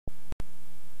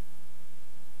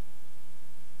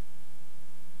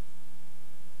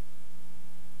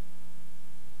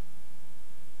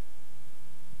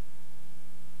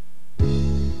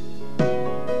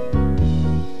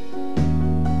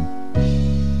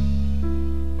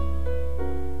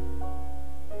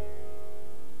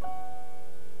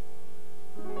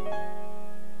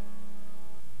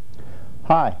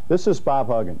Hi, this is Bob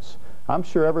Huggins. I'm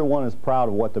sure everyone is proud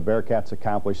of what the Bearcats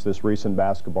accomplished this recent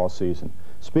basketball season.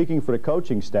 Speaking for the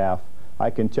coaching staff, I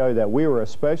can tell you that we were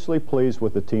especially pleased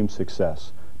with the team's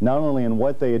success, not only in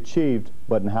what they achieved,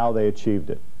 but in how they achieved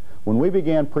it. When we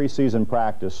began preseason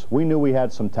practice, we knew we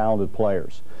had some talented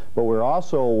players, but we were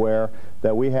also aware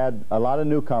that we had a lot of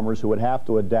newcomers who would have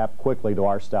to adapt quickly to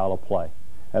our style of play,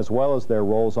 as well as their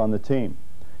roles on the team.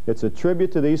 It's a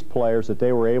tribute to these players that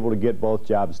they were able to get both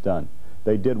jobs done.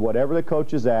 They did whatever the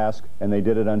coaches asked, and they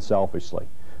did it unselfishly.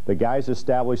 The guys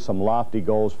established some lofty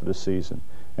goals for the season,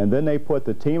 and then they put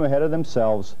the team ahead of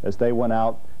themselves as they went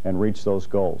out and reached those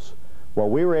goals.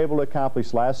 What we were able to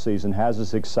accomplish last season has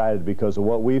us excited because of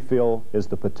what we feel is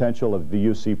the potential of the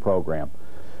UC program.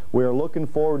 We are looking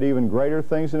forward to even greater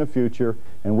things in the future,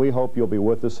 and we hope you'll be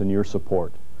with us in your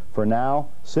support. For now,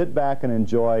 sit back and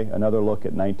enjoy another look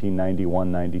at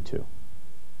 1991-92.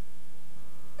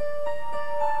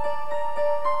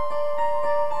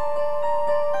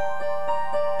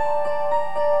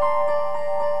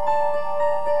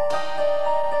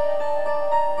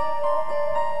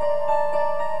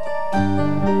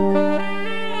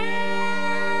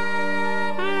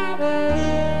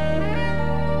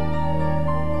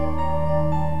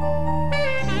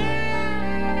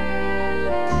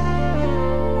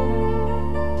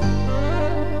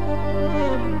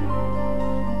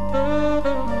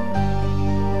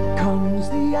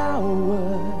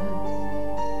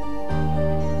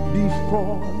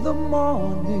 Before the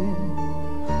morning,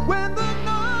 when the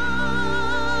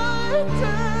night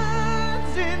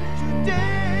turns into day,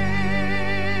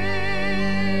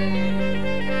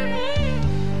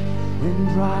 when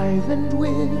drive and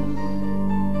wind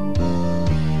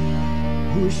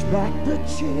push back the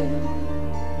chill,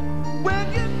 when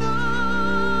you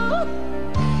know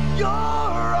you're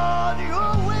on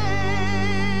your way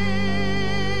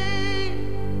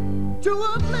to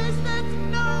a place that's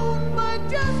known by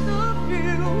just a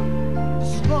few, the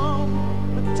strong,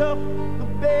 the tough, the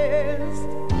best.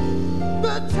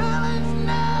 The challenge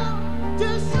now to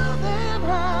show them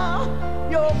how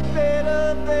you're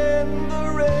better than the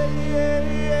rest.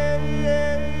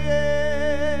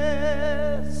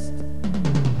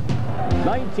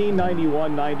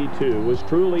 1991-92 was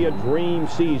truly a dream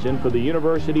season for the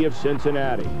University of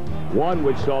Cincinnati, one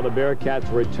which saw the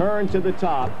Bearcats return to the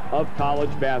top of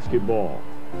college basketball.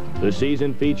 The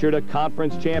season featured a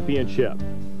conference championship,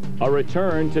 a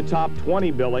return to top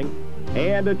 20 billing,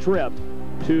 and a trip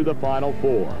to the Final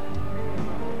Four.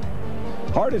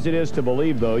 Hard as it is to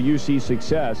believe, though, UC's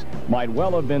success might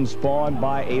well have been spawned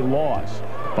by a loss.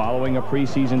 Following a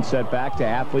preseason setback to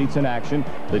athletes in action,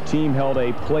 the team held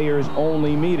a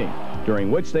players-only meeting, during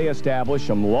which they established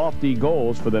some lofty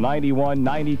goals for the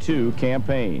 91-92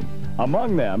 campaign.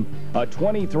 Among them, a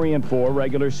 23-4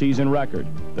 regular season record,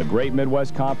 the Great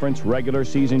Midwest Conference regular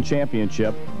season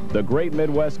championship, the Great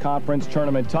Midwest Conference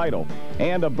tournament title,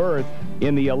 and a berth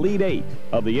in the Elite Eight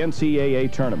of the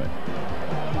NCAA tournament.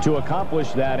 To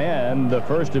accomplish that end, the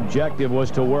first objective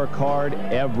was to work hard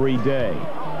every day.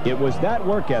 It was that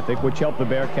work ethic which helped the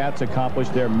Bearcats accomplish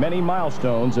their many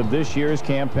milestones of this year's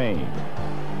campaign.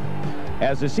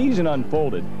 As the season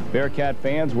unfolded, Bearcat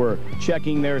fans were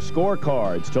checking their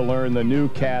scorecards to learn the new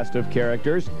cast of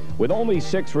characters. With only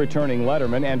 6 returning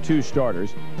lettermen and 2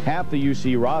 starters, half the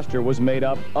UC roster was made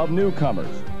up of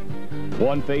newcomers.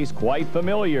 One face quite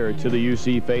familiar to the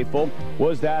UC faithful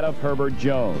was that of Herbert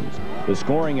Jones. The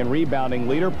scoring and rebounding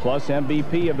leader plus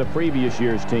MVP of the previous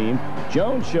year's team,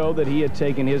 Jones showed that he had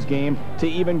taken his game to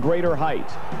even greater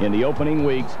heights in the opening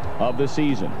weeks of the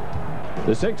season.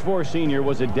 The 6'4" senior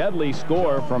was a deadly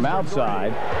scorer from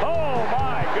outside,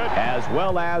 as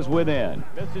well as within.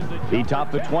 He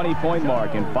topped the 20-point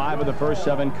mark in 5 of the first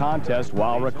 7 contests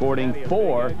while recording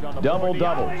 4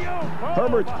 double-doubles.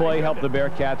 Herbert's play helped the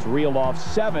Bearcats reel off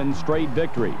 7 straight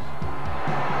victories.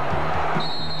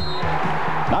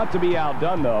 Not to be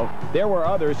outdone, though, there were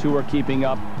others who were keeping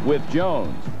up with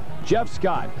Jones. Jeff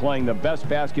Scott, playing the best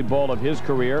basketball of his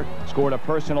career, scored a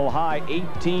personal high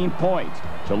 18 points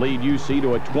to lead UC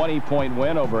to a 20-point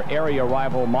win over area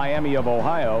rival Miami of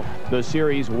Ohio, the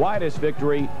series' widest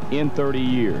victory in 30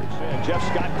 years. And Jeff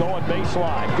Scott going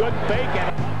baseline. Good fake.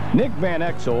 Nick Van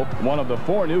Exel, one of the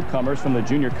 4 newcomers from the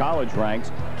junior college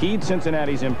ranks, keyed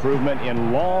Cincinnati's improvement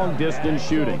in long-distance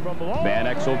shooting. Van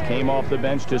Exel came off the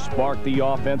bench to spark the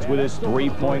offense with his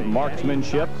 3-point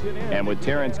marksmanship, and with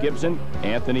Terrence Gibson,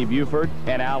 Anthony Buford,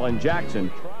 and Alan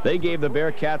Jackson, they gave the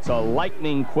Bearcats a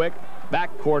lightning-quick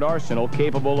backcourt arsenal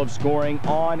capable of scoring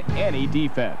on any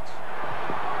defense.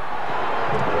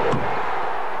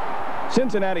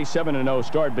 Cincinnati's 7-0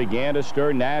 start began to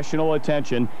stir national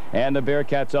attention, and the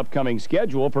Bearcats' upcoming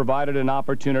schedule provided an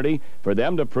opportunity for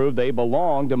them to prove they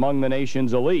belonged among the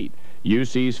nation's elite.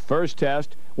 UC's first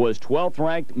test was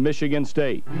 12th-ranked Michigan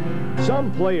State.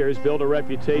 Some players build a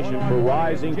reputation for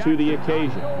rising to the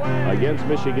occasion. Against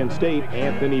Michigan State,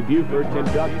 Anthony Buford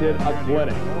conducted a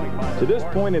clinic. To this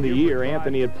point in the year,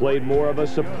 Anthony had played more of a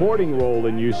supporting role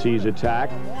in UC's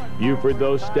attack. Buford,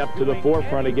 though, stepped to the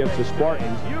forefront against the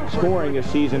Spartans, scoring a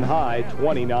season-high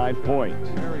 29 points.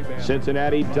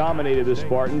 Cincinnati dominated the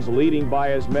Spartans, leading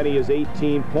by as many as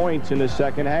 18 points in the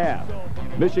second half.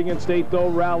 Michigan State, though,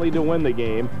 rallied to win the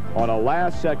game on a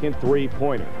last-second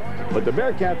three-pointer. But the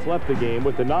Bearcats left the game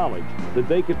with the knowledge that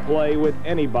they could play with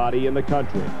anybody in the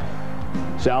country.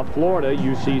 South Florida,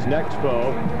 UC's next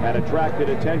foe, had attracted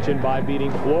attention by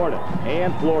beating Florida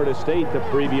and Florida State the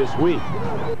previous week.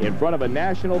 In front of a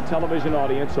national television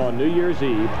audience on New Year's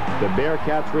Eve, the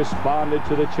Bearcats responded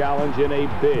to the challenge in a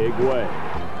big way.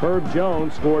 Herb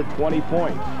Jones scored 20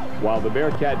 points, while the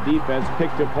Bearcat defense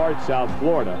picked apart South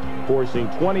Florida, forcing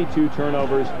 22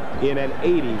 turnovers in an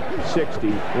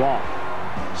 80-60 loss.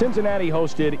 Cincinnati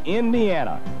hosted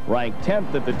Indiana, ranked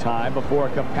 10th at the time, before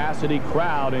a capacity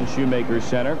crowd in Shoemaker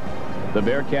Center. The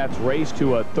Bearcats raced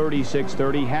to a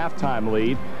 36-30 halftime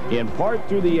lead, in part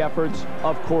through the efforts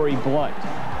of Corey Blunt.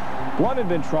 Blunt had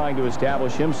been trying to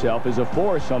establish himself as a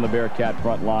force on the Bearcat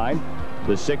front line.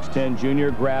 The 6'10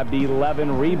 junior grabbed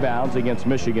 11 rebounds against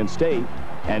Michigan State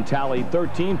and tallied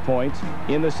 13 points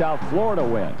in the South Florida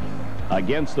win.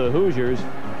 Against the Hoosiers,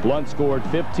 Blunt scored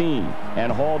 15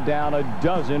 and hauled down a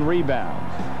dozen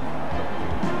rebounds.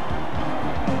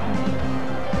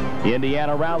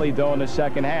 Indiana rallied, though, in the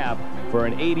second half for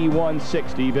an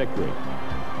 81-60 victory.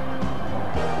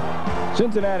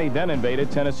 Cincinnati then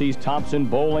invaded Tennessee's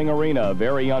Thompson-Boling Arena, a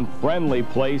very unfriendly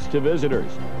place to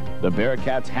visitors. The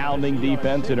Bearcats' hounding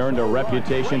defense had earned a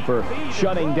reputation for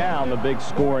shutting down the big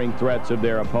scoring threats of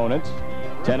their opponents.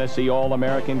 Tennessee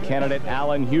All-American candidate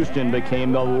Allen Houston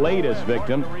became the latest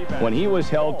victim when he was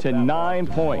held to 9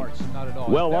 points,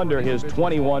 well under his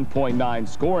 21.9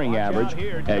 scoring average,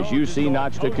 as UC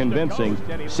notched a convincing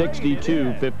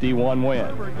 62-51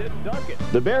 win.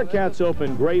 The Bearcats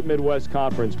opened Great Midwest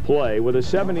Conference play with a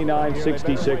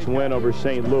 79-66 win over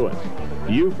St. Louis.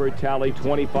 Buford tallied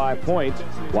 25 points,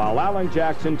 while Alan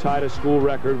Jackson tied a school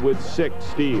record with 6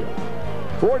 steals.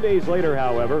 4 days later,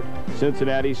 however,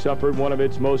 Cincinnati suffered one of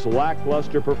its most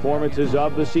lackluster performances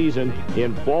of the season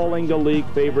in falling to league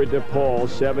favorite DePaul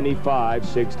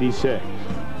 75-66.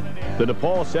 The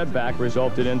DePaul setback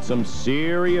resulted in some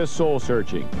serious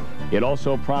soul-searching. It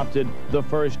also prompted the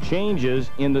first changes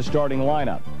in the starting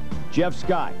lineup. Jeff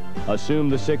Scott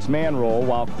assumed the 6-man role,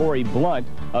 while Corey Blunt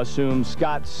assumed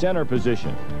Scott's center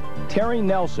position. Terry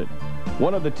Nelson,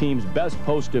 one of the team's best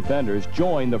post defenders,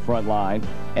 joined the front line,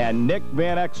 and Nick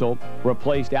Van Exel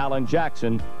replaced Alan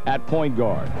Jackson at point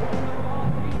guard.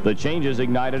 The changes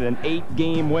ignited an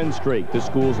 8-game win streak, the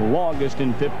school's longest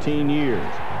in 15 years.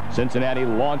 Cincinnati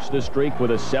launched the streak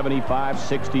with a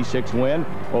 75-66 win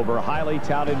over highly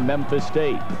touted Memphis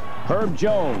State. Herb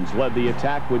Jones led the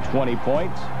attack with 20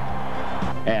 points,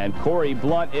 and Corey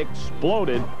Blunt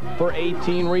exploded for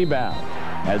 18 rebounds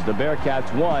as the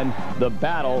Bearcats won the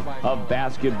battle of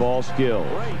basketball skills.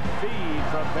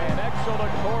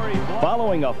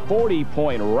 Following a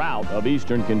 40-point rout of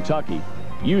Eastern Kentucky,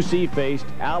 UC faced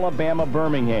Alabama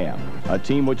Birmingham, a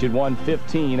team which had won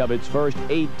 15 of its first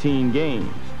 18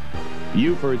 games.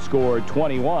 Buford scored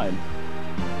 21,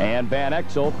 and Van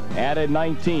Exel added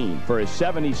 19 for a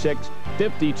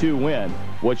 76-52 win,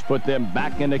 which put them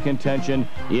back into contention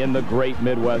in the Great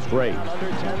Midwest race. Under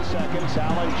 10 seconds,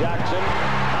 Alan Jackson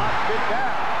knocked it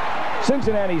down.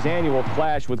 Cincinnati's annual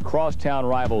clash with crosstown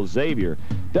rival Xavier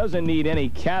doesn't need any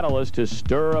catalyst to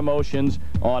stir emotions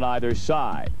on either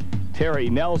side. Terry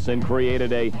Nelson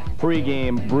created a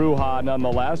pregame brouhaha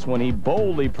nonetheless when he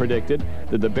boldly predicted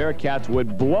that the Bearcats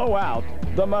would blow out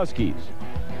the Muskies.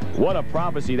 What a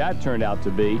prophecy that turned out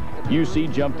to be.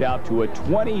 UC jumped out to a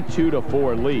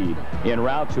 22-4 lead en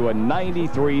route to a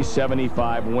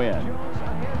 93-75 win.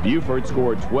 Buford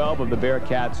scored 12 of the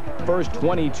Bearcats' first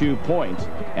 22 points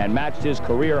and matched his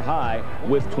career high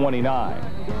with 29.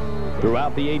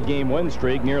 Throughout the 8-game win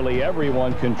streak, nearly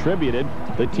everyone contributed.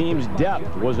 The team's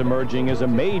depth was emerging as a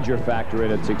major factor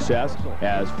in its success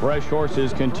as fresh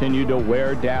horses continued to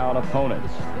wear down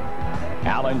opponents.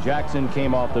 Alan Jackson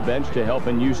came off the bench to help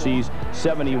in UC's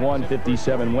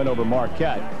 71-57 win over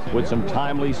Marquette with some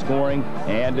timely scoring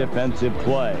and defensive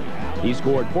play. He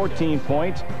scored 14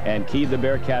 points and keyed the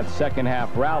Bearcats'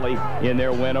 second-half rally in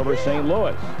their win over St.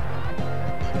 Louis.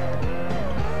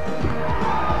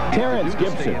 Terrence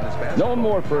Gibson, known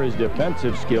more for his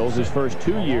defensive skills his first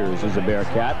 2 years as a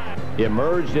Bearcat,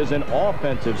 emerged as an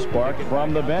offensive spark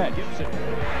from the bench.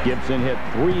 Gibson hit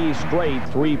 3 straight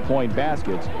three-point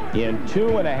baskets in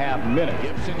 2.5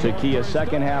 minutes to key a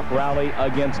second-half rally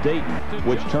against Dayton,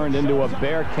 which turned into a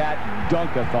Bearcat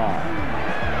dunk-a-thon.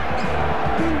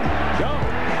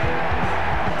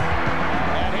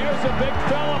 And here's a big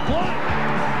fella block.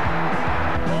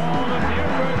 Oh, the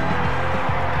Buford.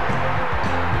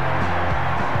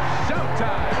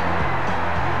 Showtime.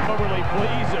 Overly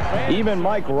pleased at fans. Even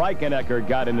Mike Reichenegger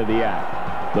got into the act.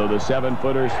 Though the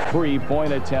 7-footer's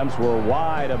three-point attempts were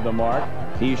wide of the mark,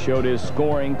 he showed his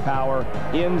scoring power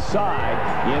inside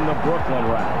in the Brooklyn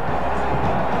round.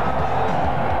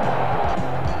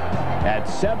 At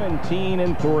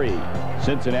 17-3,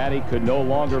 Cincinnati could no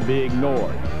longer be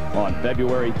ignored. On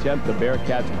February 10th, the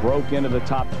Bearcats broke into the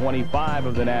top 25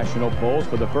 of the national polls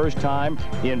for the first time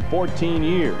in 14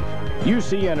 years.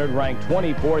 UC entered ranked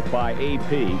 24th by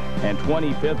AP and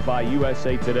 25th by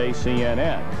USA Today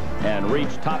CNN and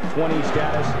reached top 20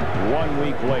 status 1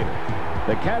 week later.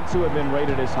 The Cats, who have been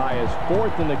rated as high as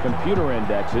 4th in the computer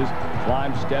indexes,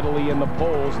 climbed steadily in the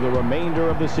polls the remainder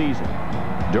of the season.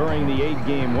 During the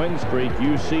 8-game win streak,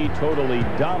 UC totally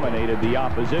dominated the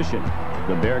opposition.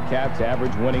 The Bearcats'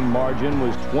 average winning margin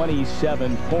was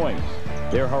 27 points.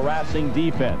 Their harassing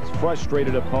defense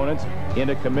frustrated opponents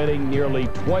into committing nearly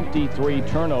 23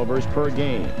 turnovers per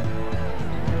game.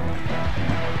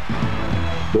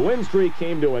 The win streak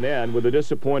came to an end with a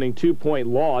disappointing 2-point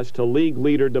loss to league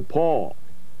leader DePaul.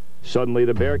 Suddenly,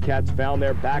 the Bearcats found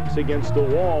their backs against the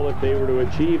wall if they were to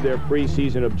achieve their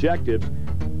preseason objectives.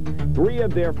 3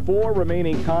 of their 4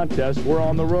 remaining contests were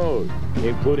on the road,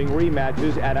 including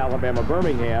rematches at Alabama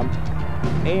Birmingham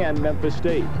and Memphis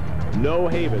State. No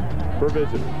haven for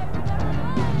visitors.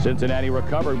 Cincinnati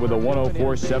recovered with a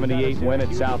 104-78 win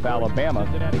at South Alabama.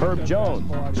 Herb Jones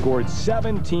scored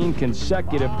 17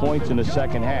 consecutive points in the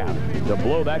second half to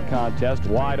blow that contest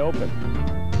wide open.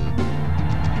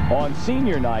 On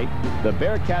senior night, the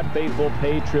Bearcat faithful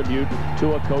paid tribute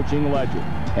to a coaching legend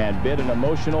and bid an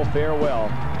emotional farewell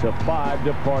to 5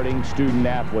 departing student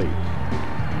athletes.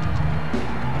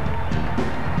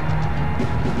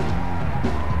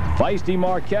 Feisty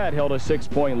Marquette held a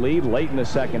 6-point lead late in the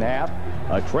second half.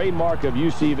 A trademark of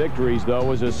UC victories, though,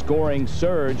 was a scoring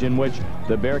surge in which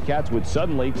the Bearcats would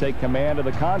suddenly take command of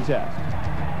the contest.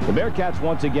 The Bearcats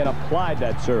once again applied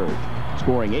that surge,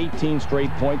 scoring 18 straight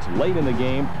points late in the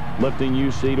game, lifting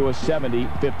UC to a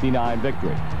 70-59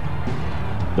 victory.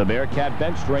 The Bearcat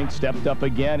bench strength stepped up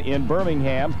again in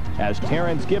Birmingham as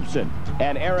Terrence Gibson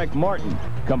and Eric Martin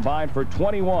combined for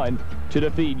 21 to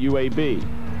defeat UAB.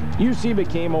 UC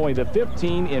became only the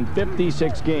 15 in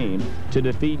 56 games to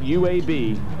defeat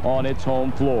UAB on its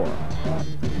home floor.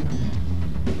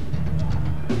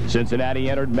 Cincinnati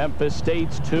entered Memphis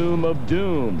State's Tomb of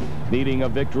Doom, needing a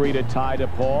victory to tie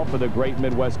DePaul for the Great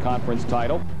Midwest Conference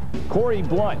title. Corey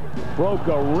Blunt broke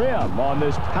a rim on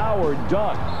this power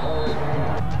dunk.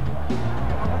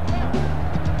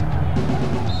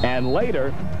 And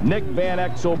later, Nick Van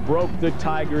Exel broke the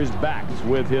Tigers' backs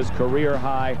with his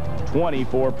career-high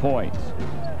 24 points.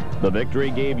 The victory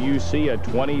gave UC a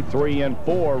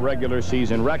 23-4 regular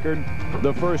season record.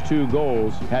 The first 2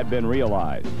 goals had been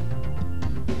realized.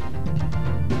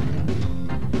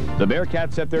 The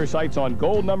Bearcats set their sights on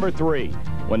goal number 3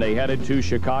 when they headed to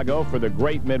Chicago for the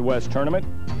Great Midwest Tournament.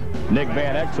 Nick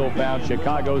Van Exel found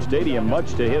Chicago Stadium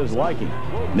much to his liking.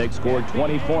 Nick scored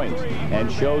 20 points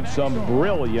and showed some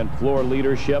brilliant floor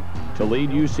leadership to lead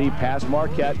UC past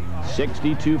Marquette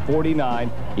 62-49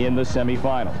 in the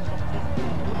semifinals.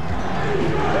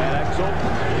 Van Exel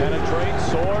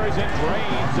penetrates, soars, and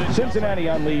drains. Cincinnati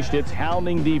unleashed its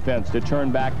hounding defense to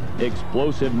turn back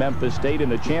explosive Memphis State in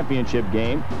the championship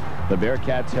game. The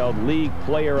Bearcats held League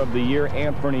Player of the Year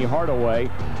Anthony Hardaway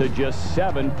to just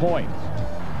 7 points.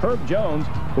 Herb Jones,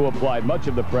 who applied much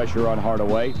of the pressure on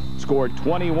Hardaway, scored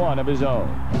 21 of his own.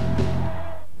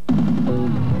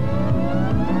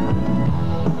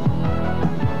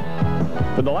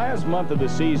 For the last month of the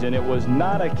season, it was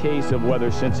not a case of whether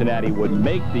Cincinnati would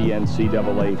make the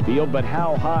NCAA field, but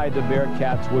how high the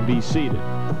Bearcats would be seeded.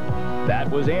 That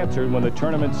was answered when the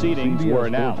tournament seedings were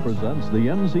announced. Presents the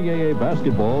NCAA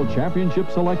Basketball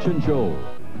Championship Selection Show.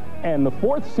 And the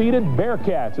 4th-seeded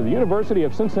Bearcats of the University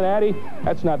of Cincinnati.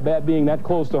 That's not bad being that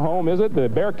close to home, is it? The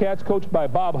Bearcats, coached by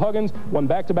Bob Huggins, won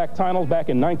back-to-back titles back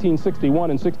in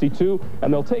 1961 and 62,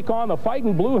 and they'll take on the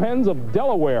Fightin' Blue Hens of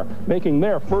Delaware, making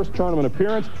their first tournament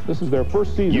appearance. This is their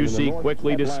first season. UC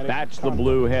quickly dispatched the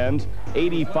Blue Hens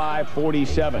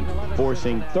 85-47,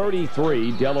 forcing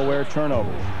 33 Delaware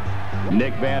turnovers.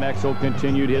 Nick Van Exel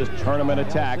continued his tournament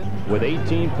attack with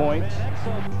 18 points,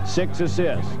 6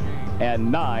 assists,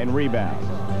 and 9 rebounds.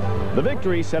 The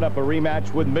victory set up a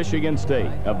rematch with Michigan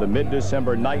State of the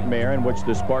mid-December nightmare in which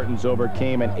the Spartans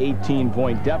overcame an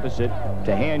 18-point deficit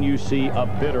to hand UC a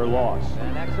bitter loss.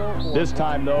 This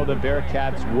time, though, the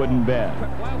Bearcats wouldn't bend.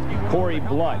 Corey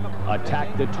Blunt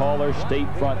attacked the taller State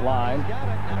front line,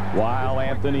 while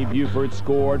Anthony Buford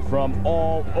scored from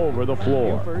all over the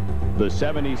floor. The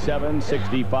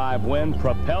 77-65 win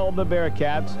propelled the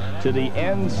Bearcats to the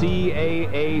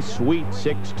NCAA Sweet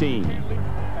 16.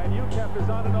 And UTEP is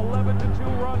on an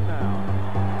 11-2 run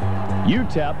now.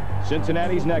 UTEP,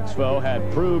 Cincinnati's next foe,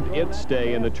 had proved its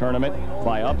stay in the tournament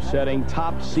by upsetting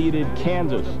top-seeded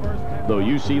Kansas. Though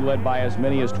UC led by as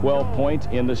many as 12 points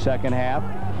in the second half,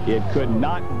 it could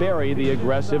not bury the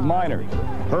aggressive Miners.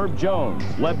 Herb Jones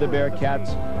led the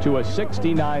Bearcats to a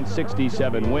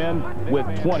 69-67 win with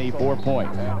 24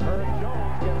 points.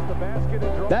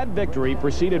 That victory,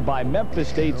 preceded by Memphis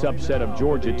State's upset of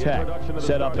Georgia Tech,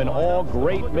 set up an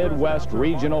all-great Midwest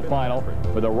regional final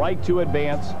for the right to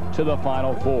advance to the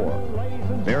Final Four.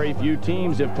 Very few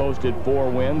teams have posted 4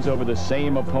 wins over the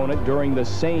same opponent during the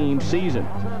same season.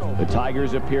 The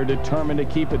Tigers appear determined to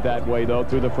keep it that way, though,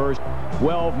 through the first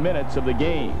 12 minutes of the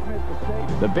game.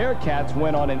 The Bearcats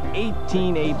went on an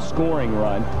 18-8 scoring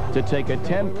run to take a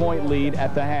 10-point lead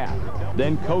at the half,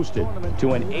 then coasted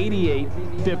to an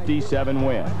 88-57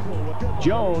 win.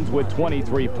 Jones, with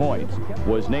 23 points,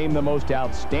 was named the most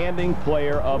outstanding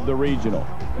player of the regional.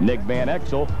 Nick Van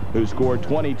Exel, who scored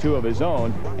 22 of his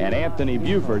own, and Anthony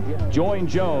Buford joined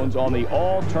Jones on the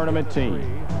all-tournament team.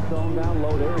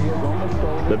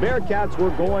 The Bearcats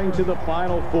were going to the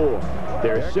Final Four,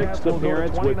 their 6th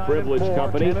appearance with privileged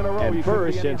company, and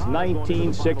first since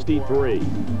 1963.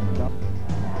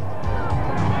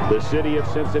 The city of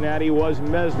Cincinnati was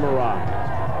mesmerized.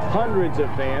 Hundreds of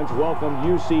fans welcomed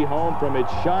UC home from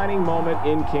its shining moment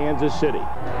in Kansas City.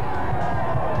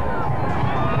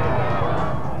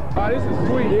 Oh, this is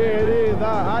sweet. Yeah, it is.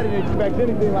 I didn't expect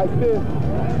anything like this.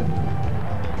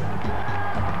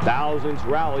 Thousands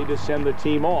rallied to send the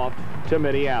team off to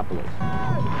Minneapolis.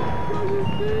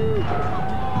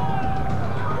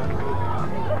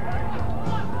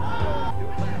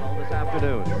 This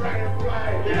afternoon.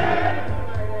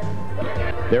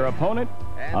 Their opponent,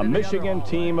 a Michigan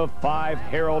team of 5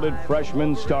 heralded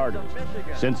freshman starters.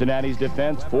 Cincinnati's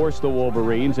defense forced the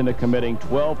Wolverines into committing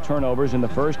 12 turnovers in the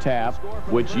first half,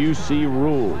 which UC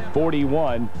ruled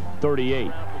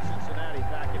 41-38.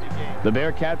 The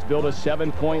Bearcats built a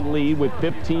 7-point lead with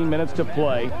 15 minutes to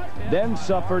play, then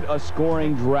suffered a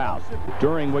scoring drought,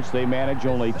 during which they managed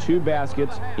only 2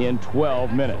 baskets in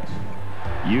 12 minutes.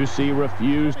 UC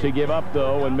refused to give up,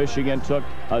 though, and Michigan took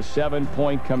a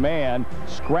 7-point command,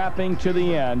 scrapping to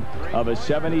the end of a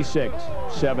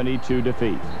 76-72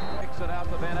 defeat.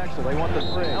 They want the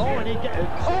 3. Oh, and he gets it.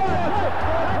 Oh,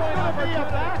 that's going to be a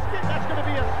basket. That's going to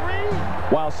be a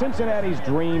 3. While Cincinnati's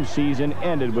dream season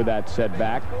ended with that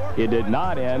setback, it did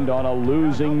not end on a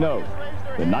losing note.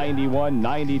 The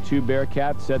 91-92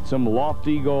 Bearcats set some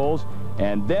lofty goals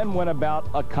and then went about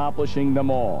accomplishing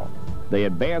them all. They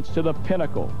advanced to the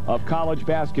pinnacle of college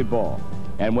basketball,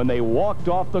 and when they walked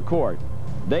off the court,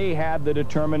 they had the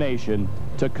determination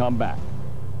to come back.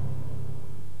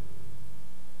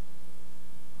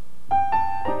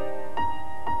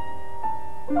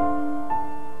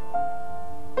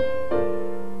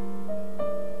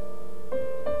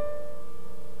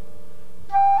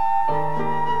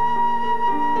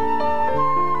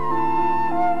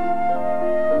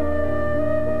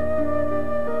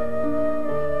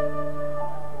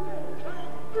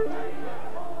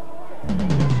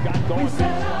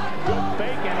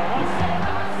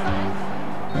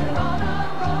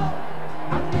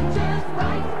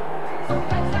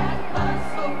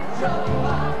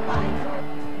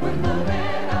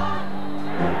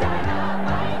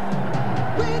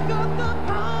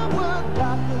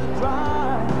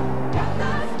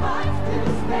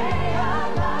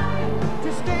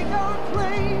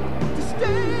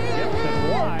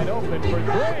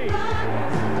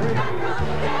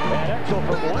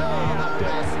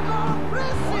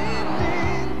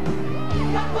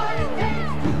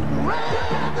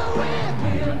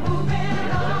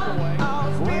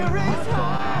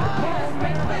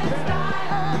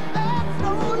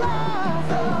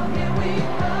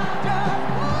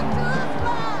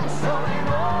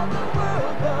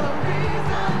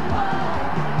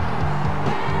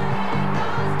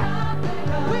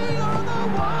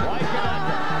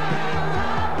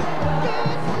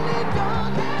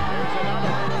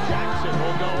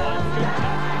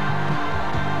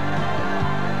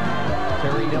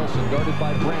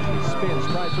 spins,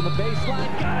 tries from the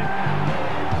baseline. Got it.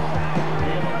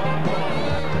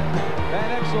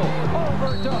 Van Exel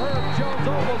over to Herb Jones,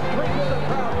 almost brings the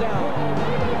crowd down.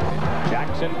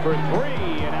 Jackson for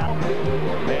three and out.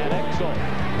 Van Exel.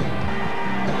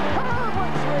 Herb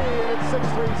with three, and it's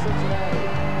 6-3 Cincinnati.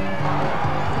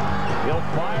 He'll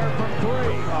fire from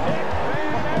three. Dick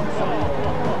Van Exel.